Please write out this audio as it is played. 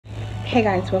Hey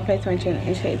guys, welcome back to my channel.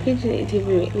 And today, PJ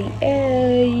really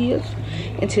is.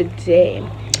 And today,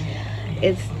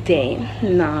 it's day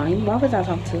 9. Why was I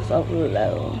talking to so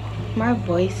low? My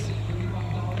voice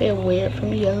feel weird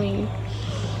from yelling.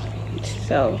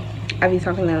 So, I'll be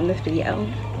talking loud in this video.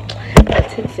 But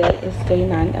today is day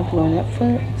 9 of going up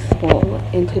for school.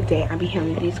 And today, I'll be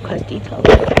handling these crusty toes.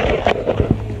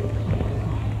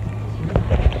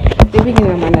 They're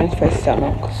beginning on my nails for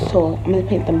summer, so I'm gonna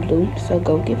paint them blue. So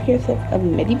go give yourself a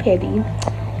midi petty.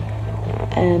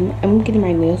 I'm getting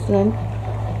my nails done.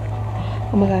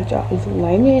 Oh my god, y'all, it's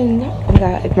lightning. Oh my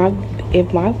god,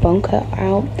 if my phone cut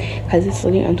out because it's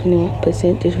sitting on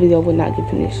 21%, this video will not get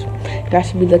finished. Y'all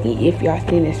should be lucky if y'all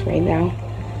seeing this right now.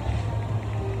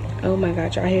 Oh my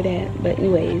god, y'all hear that? But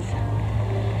anyways,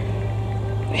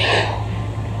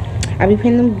 I'll be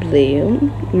painting blue.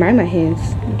 My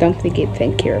hands don't forget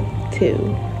taken care of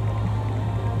too.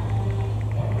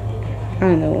 I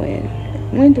don't know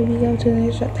when do we go to the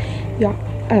next shop? Y'all,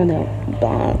 I don't know,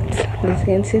 but let's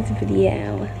get into the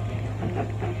video.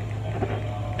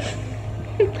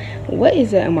 What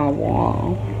is it on my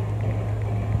wall?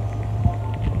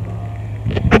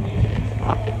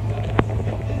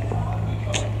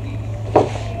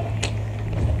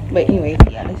 But anyway,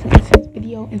 yeah, let's get into this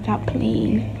video and stop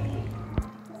playing.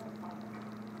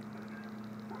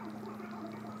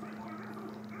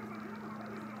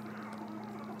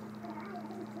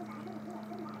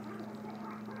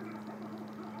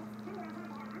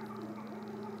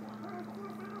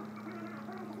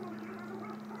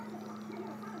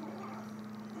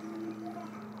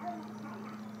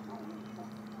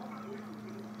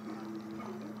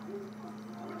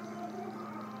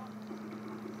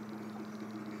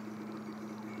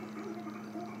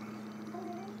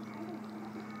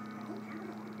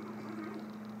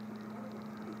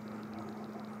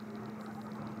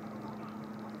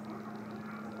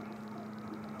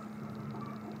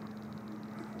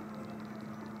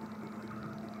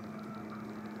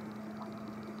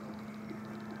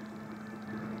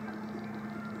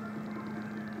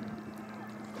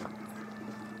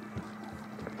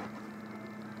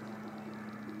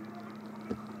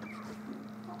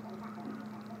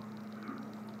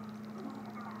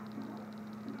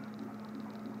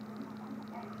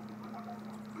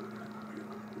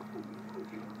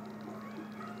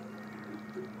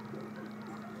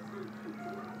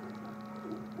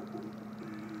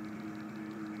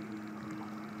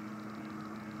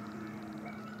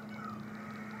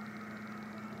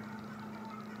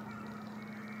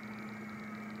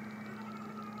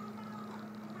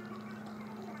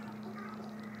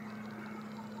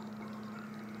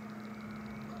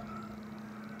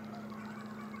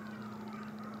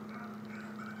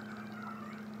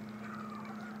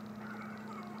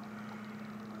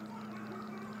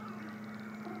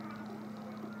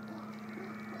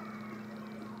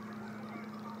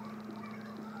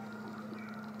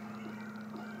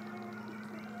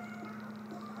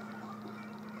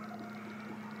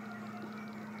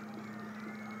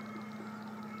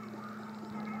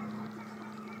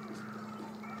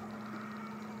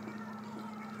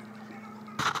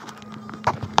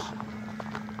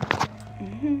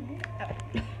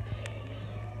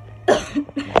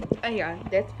 Oh yeah,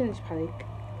 that's finished product.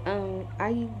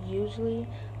 I usually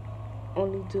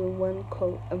only do one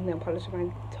coat of nail polish on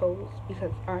my toes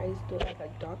because I always do like a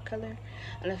dark color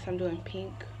unless I'm doing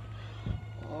pink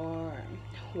or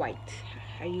white.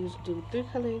 I usually do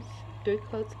 3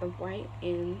 coats of white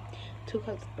and 2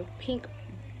 coats of pink,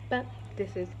 but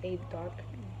this is a dark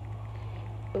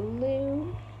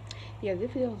blue. Yeah,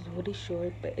 this video is really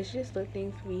short, but it's just the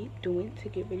things we doing to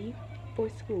get ready for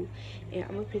school. And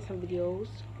I'm gonna put some videos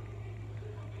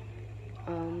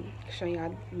showing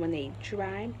y'all when they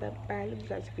dry. But I hope you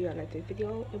guys if y'all like this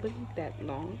video. It wasn't that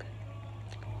long.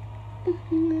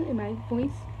 And my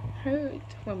voice hurt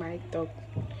from my throat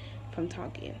from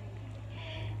talking.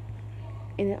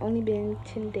 And it only been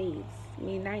 10 days,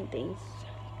 maybe 9 days.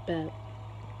 But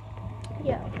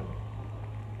yeah,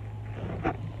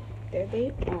 there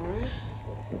they are.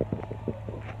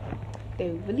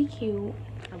 They're really cute.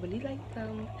 I really like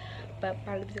them. But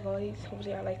bye, guys.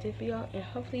 Hopefully y'all like this video, and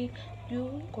hopefully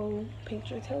you go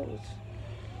paint your toes,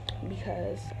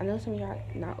 because I know some of y'all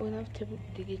not old enough to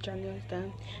get your nails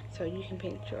done, so you can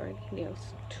paint your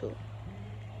nails too.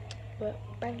 But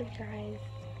bye, guys.